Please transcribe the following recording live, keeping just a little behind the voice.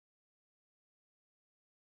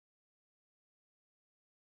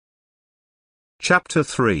Chapter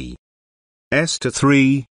 3. Esther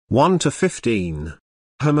 3, 1-15.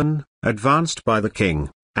 Haman, advanced by the king,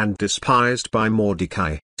 and despised by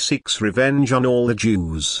Mordecai, seeks revenge on all the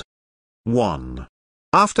Jews. 1.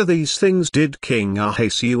 After these things did King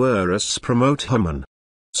Ahasuerus promote Haman,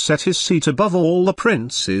 set his seat above all the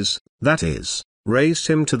princes, that is, raised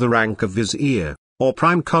him to the rank of vizier, or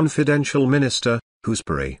prime confidential minister, whose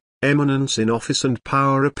pre-eminence in office and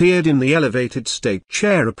power appeared in the elevated state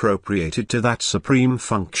chair appropriated to that supreme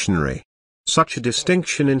functionary. Such a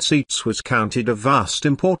distinction in seats was counted of vast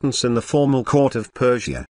importance in the formal court of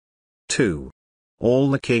Persia. 2.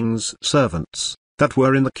 All the king's servants, that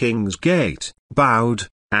were in the king's gate, bowed,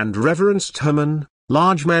 and reverenced Haman.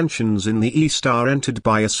 Large mansions in the east are entered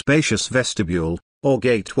by a spacious vestibule, or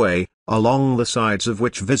gateway, along the sides of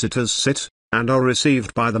which visitors sit, and are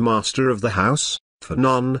received by the master of the house, for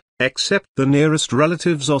none, except the nearest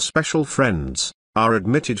relatives or special friends, are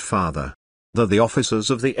admitted farther. The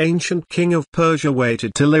officers of the ancient king of Persia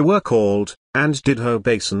waited till they were called, and did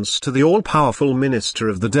obeisance to the all-powerful minister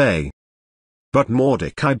of the day. But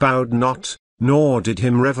Mordecai bowed not, nor did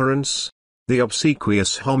him reverence. The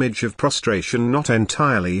obsequious homage of prostration, not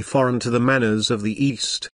entirely foreign to the manners of the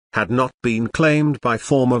East, had not been claimed by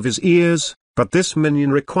former viziers, but this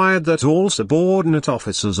minion required that all subordinate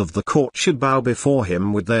officers of the court should bow before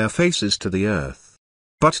him with their faces to the earth.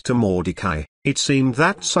 But to Mordecai, it seemed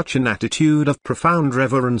that such an attitude of profound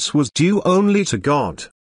reverence was due only to God.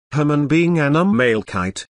 Haman, being an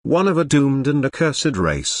Amalekite, one of a doomed and accursed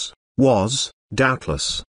race, was,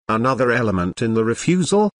 doubtless, another element in the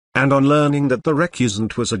refusal, and on learning that the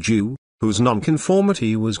recusant was a Jew, whose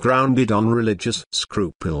nonconformity was grounded on religious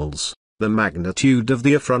scruples, the magnitude of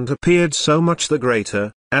the affront appeared so much the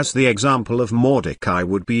greater, as the example of Mordecai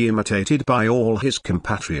would be imitated by all his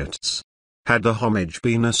compatriots. Had the homage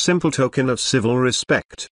been a simple token of civil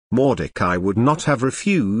respect, Mordecai would not have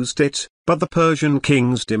refused it, but the Persian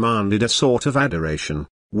kings demanded a sort of adoration,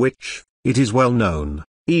 which, it is well known,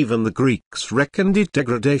 even the Greeks reckoned it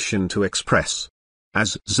degradation to express.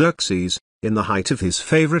 As Xerxes, in the height of his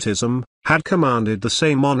favoritism, had commanded the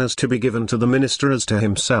same honors to be given to the minister as to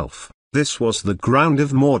himself, this was the ground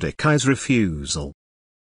of Mordecai's refusal.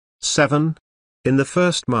 7. In the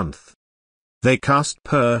first month, they cast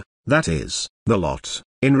that is, the lot,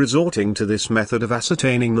 in resorting to this method of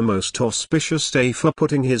ascertaining the most auspicious day for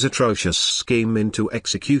putting his atrocious scheme into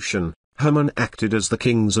execution. Haman acted as the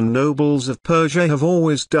kings and nobles of Persia have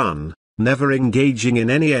always done, never engaging in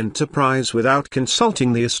any enterprise without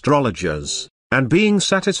consulting the astrologers, and being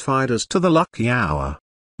satisfied as to the lucky hour.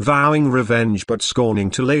 Vowing revenge but scorning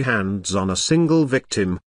to lay hands on a single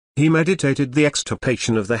victim, he meditated the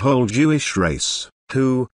extirpation of the whole Jewish race,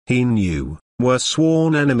 who, he knew, were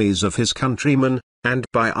sworn enemies of his countrymen, and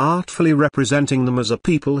by artfully representing them as a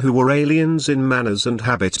people who were aliens in manners and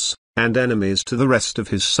habits, and enemies to the rest of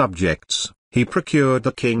his subjects, he procured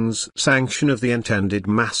the king's sanction of the intended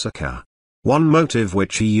massacre. One motive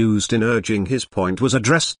which he used in urging his point was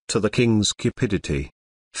addressed to the king's cupidity.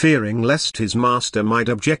 Fearing lest his master might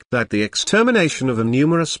object that the extermination of a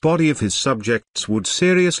numerous body of his subjects would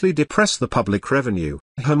seriously depress the public revenue,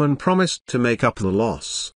 Haman promised to make up the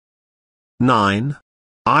loss. 9.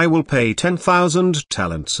 I will pay 10,000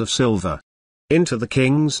 talents of silver into the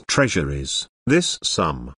king's treasuries. This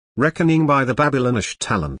sum, reckoning by the Babylonish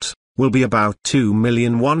talent, will be about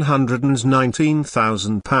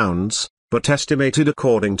 £2,119,000, but estimated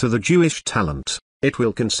according to the Jewish talent, it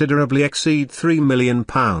will considerably exceed £3 million,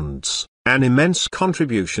 an immense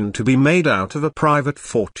contribution to be made out of a private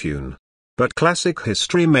fortune. But classic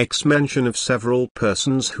history makes mention of several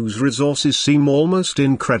persons whose resources seem almost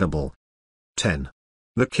incredible. 10.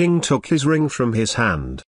 The king took his ring from his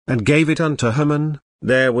hand, and gave it unto Haman.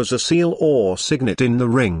 There was a seal or signet in the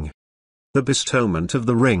ring. The bestowment of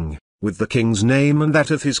the ring, with the king's name and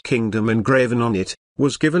that of his kingdom engraven on it,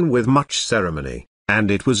 was given with much ceremony, and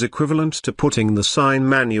it was equivalent to putting the sign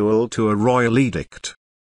manual to a royal edict.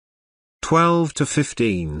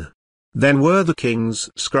 12-15. Then were the king's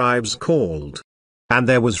scribes called, and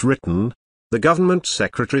there was written. The government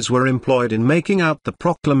secretaries were employed in making out the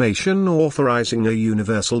proclamation authorizing a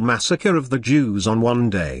universal massacre of the Jews on one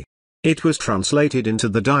day. It was translated into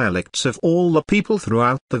the dialects of all the people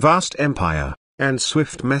throughout the vast empire, and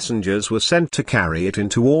swift messengers were sent to carry it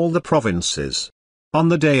into all the provinces. On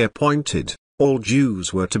the day appointed, all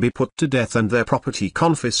Jews were to be put to death and their property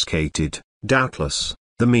confiscated, doubtless,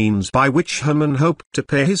 the means by which Haman hoped to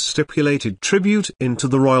pay his stipulated tribute into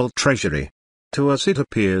the royal treasury. To us it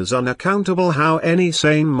appears unaccountable how any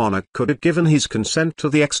sane monarch could have given his consent to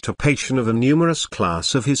the extirpation of a numerous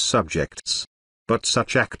class of his subjects. But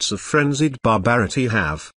such acts of frenzied barbarity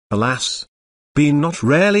have, alas, been not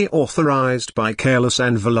rarely authorized by careless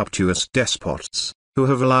and voluptuous despots, who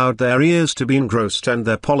have allowed their ears to be engrossed and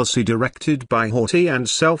their policy directed by haughty and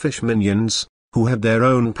selfish minions, who had their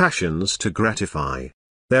own passions to gratify,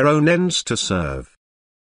 their own ends to serve.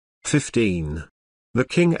 15. The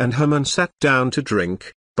king and Haman sat down to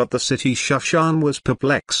drink, but the city Shushan was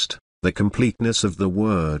perplexed. The completeness of the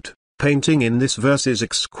word, painting in this verse is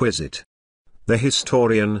exquisite. The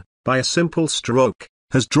historian, by a simple stroke,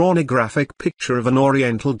 has drawn a graphic picture of an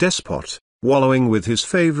oriental despot, wallowing with his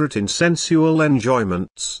favorite in sensual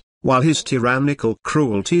enjoyments, while his tyrannical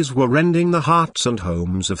cruelties were rending the hearts and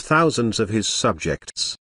homes of thousands of his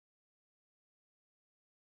subjects.